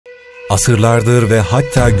Asırlardır ve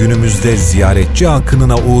hatta günümüzde ziyaretçi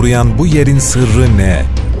akınına uğrayan bu yerin sırrı ne?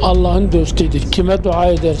 Allah'ın dostudur. Kime dua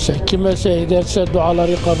ederse, kime ederse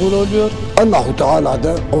duaları kabul oluyor. Allah-u Teala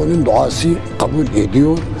da onun duası kabul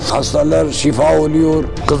ediyor. Hastalar şifa oluyor.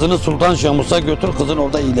 Kızını Sultan Şeyhmus'a götür, kızın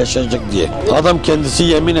orada iyileşecek diye. Adam kendisi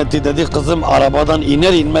yemin etti dedi, kızım arabadan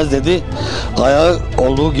iner inmez dedi, ayağı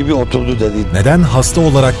olduğu gibi oturdu dedi. Neden hasta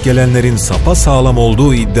olarak gelenlerin sapasağlam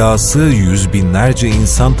olduğu iddiası yüz binlerce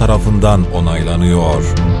insan tarafından onaylanıyor?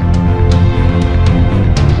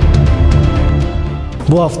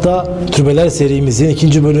 Bu hafta Türbeler serimizin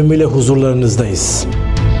ikinci bölümüyle huzurlarınızdayız.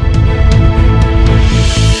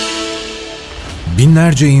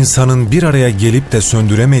 Binlerce insanın bir araya gelip de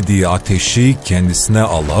söndüremediği ateşi kendisine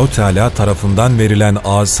Allahu Teala tarafından verilen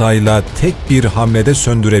asayla tek bir hamlede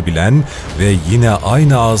söndürebilen ve yine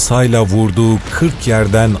aynı asayla vurduğu 40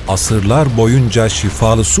 yerden asırlar boyunca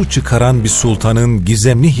şifalı su çıkaran bir sultanın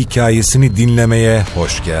gizemli hikayesini dinlemeye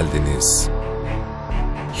hoş geldiniz.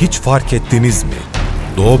 Hiç fark ettiniz mi?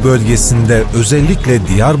 Doğu bölgesinde özellikle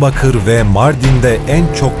Diyarbakır ve Mardin'de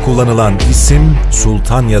en çok kullanılan isim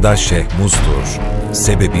Sultan ya da Şeyhmus'tur.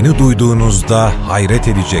 Sebebini duyduğunuzda hayret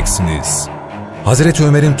edeceksiniz. Hazreti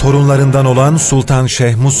Ömer'in torunlarından olan Sultan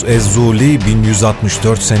Şeyhmus Ez-Zuli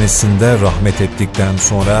 1164 senesinde rahmet ettikten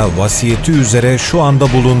sonra vasiyeti üzere şu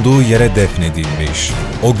anda bulunduğu yere defnedilmiş.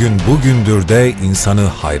 O gün bugündür de insanı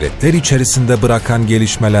hayretler içerisinde bırakan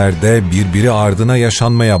gelişmelerde birbiri ardına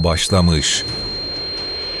yaşanmaya başlamış.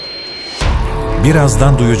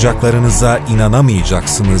 Birazdan duyacaklarınıza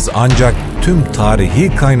inanamayacaksınız ancak tüm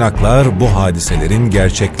tarihi kaynaklar bu hadiselerin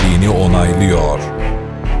gerçekliğini onaylıyor.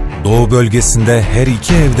 Doğu bölgesinde her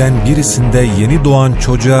iki evden birisinde yeni doğan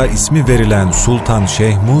çocuğa ismi verilen Sultan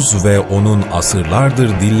Şeyhmus ve onun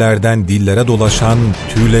asırlardır dillerden dillere dolaşan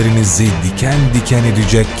tüylerinizi diken diken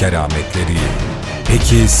edecek kerametleri.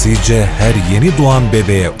 Peki sizce her yeni doğan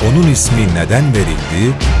bebeğe onun ismi neden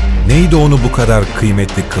verildi? Neydi onu bu kadar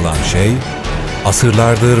kıymetli kılan şey?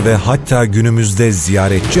 Asırlardır ve hatta günümüzde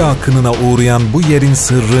ziyaretçi akınına uğrayan bu yerin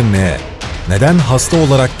sırrı ne? Neden hasta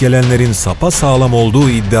olarak gelenlerin sapasağlam olduğu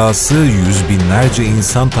iddiası yüz binlerce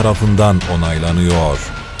insan tarafından onaylanıyor?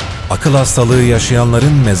 Akıl hastalığı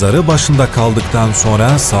yaşayanların mezarı başında kaldıktan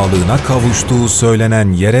sonra sağlığına kavuştuğu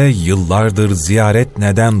söylenen yere yıllardır ziyaret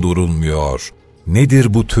neden durulmuyor?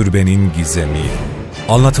 Nedir bu türbenin gizemi?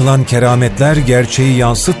 Anlatılan kerametler gerçeği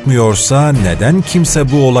yansıtmıyorsa neden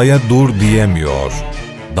kimse bu olaya dur diyemiyor?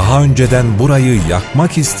 Daha önceden burayı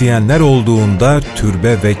yakmak isteyenler olduğunda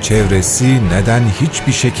türbe ve çevresi neden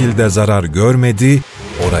hiçbir şekilde zarar görmedi?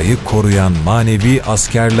 Orayı koruyan manevi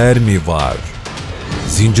askerler mi var?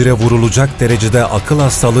 Zincire vurulacak derecede akıl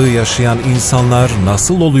hastalığı yaşayan insanlar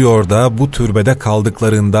nasıl oluyor da bu türbede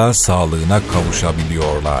kaldıklarında sağlığına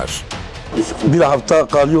kavuşabiliyorlar? Bir hafta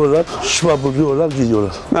kalıyorlar, şifa buluyorlar,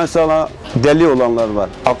 gidiyorlar. Mesela deli olanlar var,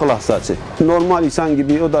 akıl hastası. Normal insan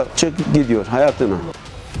gibi o da çekip gidiyor hayatına.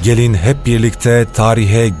 Gelin hep birlikte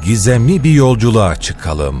tarihe gizemli bir yolculuğa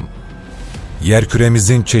çıkalım.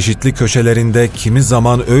 Yerküremizin çeşitli köşelerinde kimi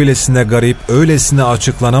zaman öylesine garip, öylesine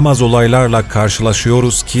açıklanamaz olaylarla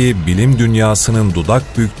karşılaşıyoruz ki bilim dünyasının dudak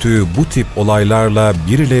büktüğü bu tip olaylarla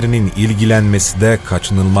birilerinin ilgilenmesi de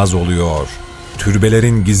kaçınılmaz oluyor.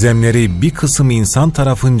 Türbelerin gizemleri bir kısım insan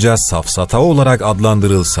tarafınca safsata olarak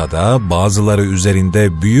adlandırılsa da bazıları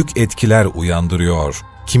üzerinde büyük etkiler uyandırıyor.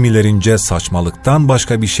 Kimilerince saçmalıktan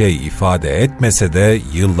başka bir şey ifade etmese de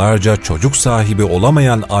yıllarca çocuk sahibi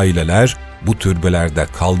olamayan aileler bu türbelerde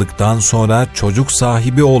kaldıktan sonra çocuk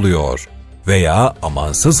sahibi oluyor. Veya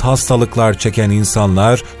amansız hastalıklar çeken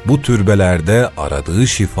insanlar bu türbelerde aradığı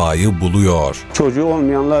şifayı buluyor. Çocuğu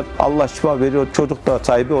olmayanlar Allah şifa veriyor. Çocuk da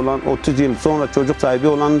sahibi olan 30 yıl sonra çocuk sahibi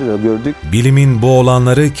olanları da gördük. Bilimin bu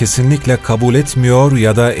olanları kesinlikle kabul etmiyor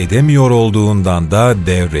ya da edemiyor olduğundan da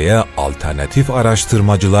devreye alternatif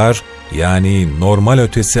araştırmacılar yani normal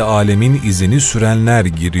ötesi alemin izini sürenler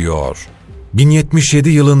giriyor. 1077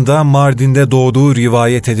 yılında Mardin'de doğduğu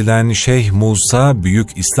rivayet edilen Şeyh Musa,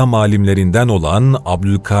 büyük İslam alimlerinden olan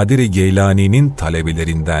Abdülkadir Geylani'nin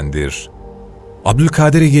talebelerindendir.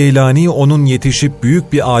 Abdülkadir Geylani onun yetişip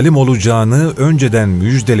büyük bir alim olacağını önceden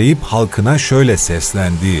müjdeleyip halkına şöyle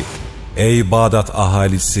seslendi. Ey Bağdat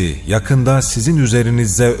ahalisi, yakında sizin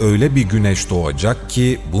üzerinize öyle bir güneş doğacak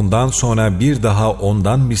ki bundan sonra bir daha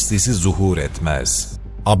ondan mislisi zuhur etmez.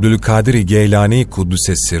 Abdülkadir Geylani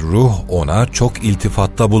Kuddüs'e ruh ona çok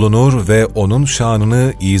iltifatta bulunur ve onun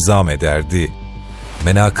şanını izam ederdi.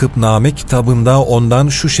 Menakıb-name kitabında ondan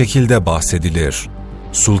şu şekilde bahsedilir.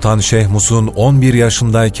 Sultan Şeyhmus'un 11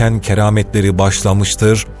 yaşındayken kerametleri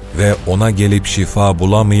başlamıştır ve ona gelip şifa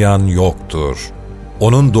bulamayan yoktur.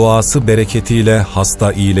 Onun duası bereketiyle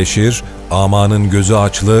hasta iyileşir, amanın gözü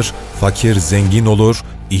açılır, fakir zengin olur,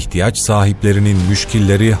 ihtiyaç sahiplerinin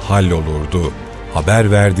müşkilleri hallolurdu.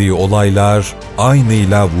 Haber verdiği olaylar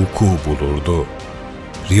aynıyla vuku bulurdu.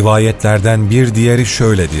 Rivayetlerden bir diğeri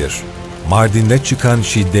şöyledir. Mardin'de çıkan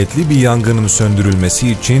şiddetli bir yangının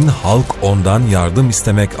söndürülmesi için halk ondan yardım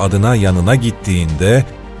istemek adına yanına gittiğinde,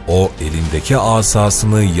 o elindeki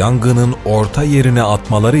asasını yangının orta yerine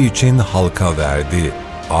atmaları için halka verdi.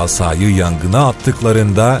 Asayı yangına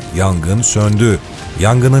attıklarında yangın söndü.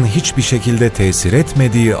 Yangının hiçbir şekilde tesir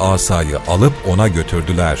etmediği asayı alıp ona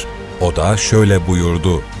götürdüler. O da şöyle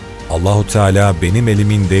buyurdu: Allahu Teala benim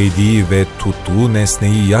elimin değdiği ve tuttuğu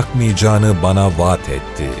nesneyi yakmayacağını bana vaat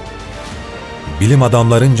etti. Bilim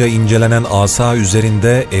adamlarınca incelenen asa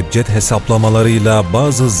üzerinde ebced hesaplamalarıyla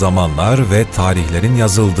bazı zamanlar ve tarihlerin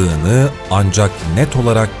yazıldığını ancak net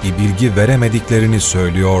olarak bir bilgi veremediklerini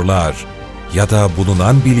söylüyorlar. Ya da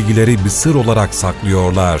bulunan bilgileri bir sır olarak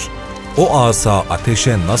saklıyorlar. O asa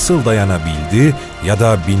ateşe nasıl dayanabildi ya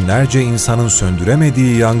da binlerce insanın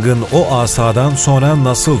söndüremediği yangın o asadan sonra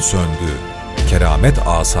nasıl söndü? Keramet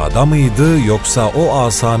asada mıydı yoksa o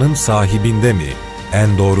asanın sahibinde mi?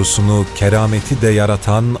 En doğrusunu kerameti de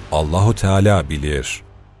yaratan Allahu Teala bilir.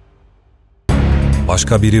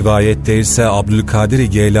 Başka bir rivayette ise Abdülkadir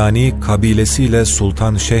Geylani kabilesiyle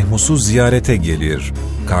Sultan Şeyhmus'u ziyarete gelir.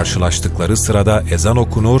 Karşılaştıkları sırada ezan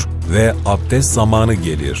okunur ve abdest zamanı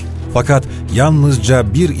gelir. Fakat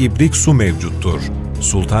yalnızca bir ibrik su mevcuttur.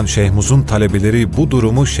 Sultan Şeyhmus'un talebeleri bu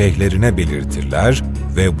durumu şeyhlerine belirtirler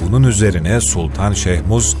ve bunun üzerine Sultan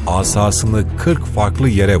Şeyhmus asasını 40 farklı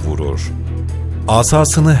yere vurur.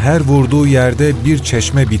 Asasını her vurduğu yerde bir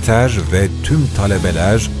çeşme biter ve tüm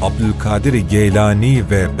talebeler Abdülkadir Geylani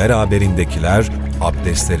ve beraberindekiler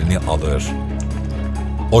abdestlerini alır.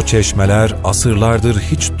 O çeşmeler asırlardır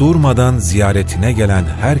hiç durmadan ziyaretine gelen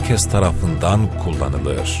herkes tarafından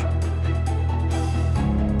kullanılır.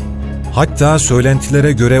 Hatta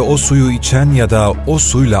söylentilere göre o suyu içen ya da o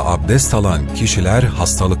suyla abdest alan kişiler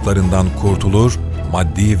hastalıklarından kurtulur,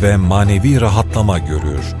 maddi ve manevi rahatlama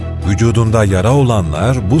görür. Vücudunda yara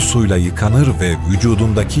olanlar bu suyla yıkanır ve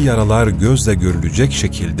vücudundaki yaralar gözle görülecek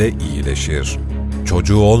şekilde iyileşir.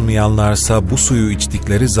 Çocuğu olmayanlarsa bu suyu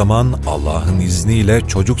içtikleri zaman Allah'ın izniyle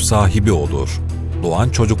çocuk sahibi olur. Doğan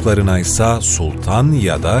çocuklarına ise Sultan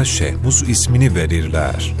ya da Şeyhmus ismini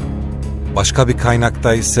verirler. Başka bir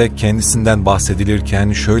kaynakta ise kendisinden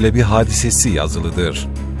bahsedilirken şöyle bir hadisesi yazılıdır.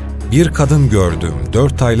 Bir kadın gördüm,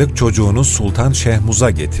 4 aylık çocuğunu Sultan Şeyhmus'a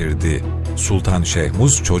getirdi. Sultan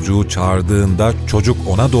Şeyhmus çocuğu çağırdığında çocuk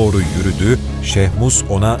ona doğru yürüdü, Şeyhmus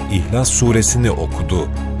ona İhlas suresini okudu.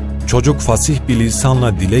 Çocuk fasih bir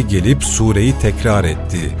lisanla dile gelip sureyi tekrar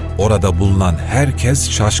etti. Orada bulunan herkes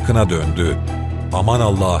şaşkına döndü. Aman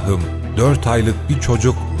Allah'ım, 4 aylık bir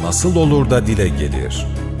çocuk nasıl olur da dile gelir?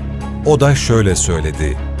 O da şöyle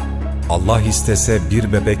söyledi: Allah istese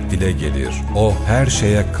bir bebek dile gelir, o her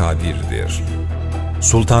şeye kadirdir.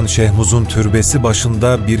 Sultan Şeyhmus'un türbesi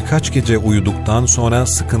başında birkaç gece uyuduktan sonra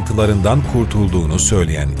sıkıntılarından kurtulduğunu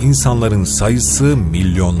söyleyen insanların sayısı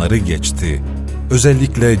milyonları geçti.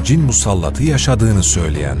 Özellikle cin musallatı yaşadığını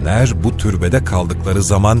söyleyenler bu türbede kaldıkları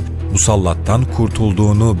zaman musallattan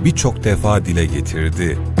kurtulduğunu birçok defa dile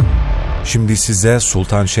getirdi. Şimdi size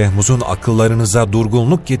Sultan Şeyhmus'un akıllarınıza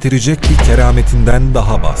durgunluk getirecek bir kerametinden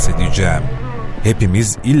daha bahsedeceğim.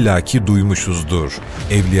 Hepimiz illaki duymuşuzdur.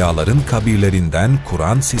 Evliyaların kabirlerinden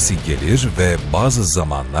Kur'an sesi gelir ve bazı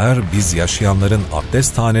zamanlar biz yaşayanların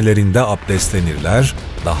abdesthanelerinde abdestlenirler,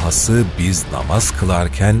 dahası biz namaz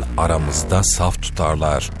kılarken aramızda saf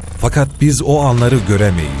tutarlar. Fakat biz o anları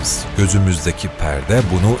göremeyiz. Gözümüzdeki perde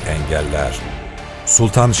bunu engeller.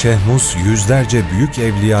 Sultan Şeyhmus yüzlerce büyük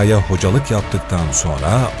evliyaya hocalık yaptıktan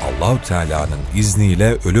sonra Allah-u Teala'nın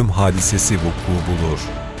izniyle ölüm hadisesi vuku bulur.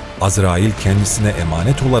 Azrail kendisine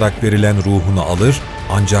emanet olarak verilen ruhunu alır,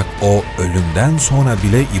 ancak o ölümden sonra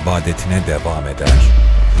bile ibadetine devam eder.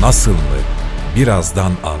 Nasıl mı?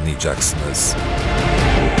 Birazdan anlayacaksınız.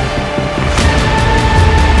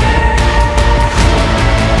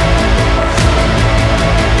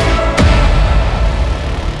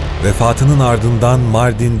 Vefatının ardından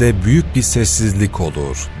Mardin'de büyük bir sessizlik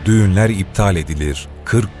olur. Düğünler iptal edilir.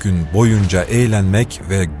 40 gün boyunca eğlenmek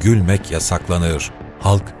ve gülmek yasaklanır.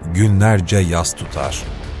 Halk günlerce yas tutar.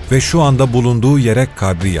 Ve şu anda bulunduğu yere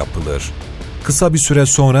kabri yapılır. Kısa bir süre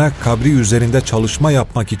sonra kabri üzerinde çalışma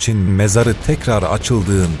yapmak için mezarı tekrar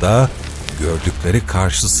açıldığında, gördükleri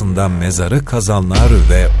karşısında mezarı kazanlar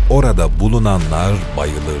ve orada bulunanlar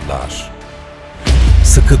bayılırlar.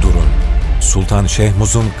 Sıkı durun. Sultan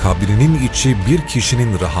Şeyhmus'un kabrinin içi bir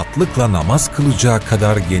kişinin rahatlıkla namaz kılacağı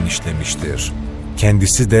kadar genişlemiştir.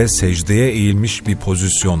 Kendisi de secdeye eğilmiş bir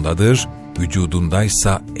pozisyondadır,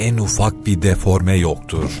 vücudundaysa en ufak bir deforme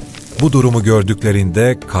yoktur. Bu durumu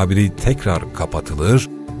gördüklerinde kabri tekrar kapatılır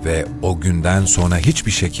ve o günden sonra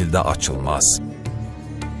hiçbir şekilde açılmaz.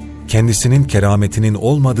 Kendisinin kerametinin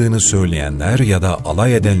olmadığını söyleyenler ya da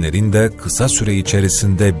alay edenlerin de kısa süre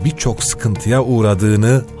içerisinde birçok sıkıntıya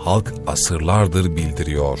uğradığını halk asırlardır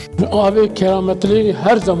bildiriyor. Bu abi kerametleri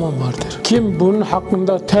her zaman vardır. Kim bunun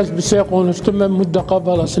hakkında ters bir şey konuştu ve mutlaka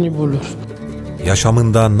balasını bulur.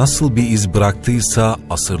 Yaşamında nasıl bir iz bıraktıysa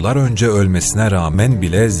asırlar önce ölmesine rağmen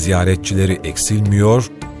bile ziyaretçileri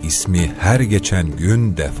eksilmiyor, ismi her geçen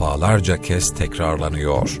gün defalarca kez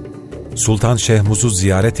tekrarlanıyor. Sultan Şeyhmus'u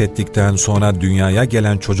ziyaret ettikten sonra dünyaya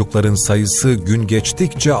gelen çocukların sayısı gün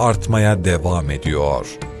geçtikçe artmaya devam ediyor.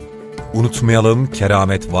 Unutmayalım,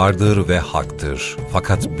 keramet vardır ve haktır.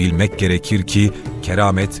 Fakat bilmek gerekir ki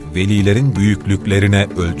keramet velilerin büyüklüklerine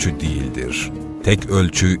ölçü değildir. Tek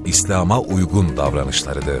ölçü İslam'a uygun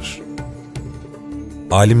davranışlarıdır.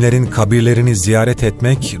 Alimlerin kabirlerini ziyaret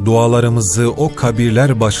etmek, dualarımızı o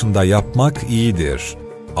kabirler başında yapmak iyidir.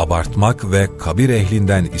 Abartmak ve kabir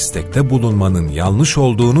ehlinden istekte bulunmanın yanlış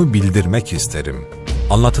olduğunu bildirmek isterim.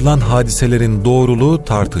 Anlatılan hadiselerin doğruluğu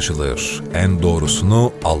tartışılır. En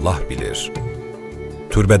doğrusunu Allah bilir.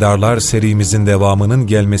 Türbedarlar serimizin devamının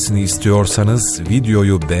gelmesini istiyorsanız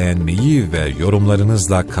videoyu beğenmeyi ve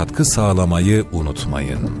yorumlarınızla katkı sağlamayı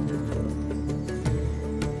unutmayın.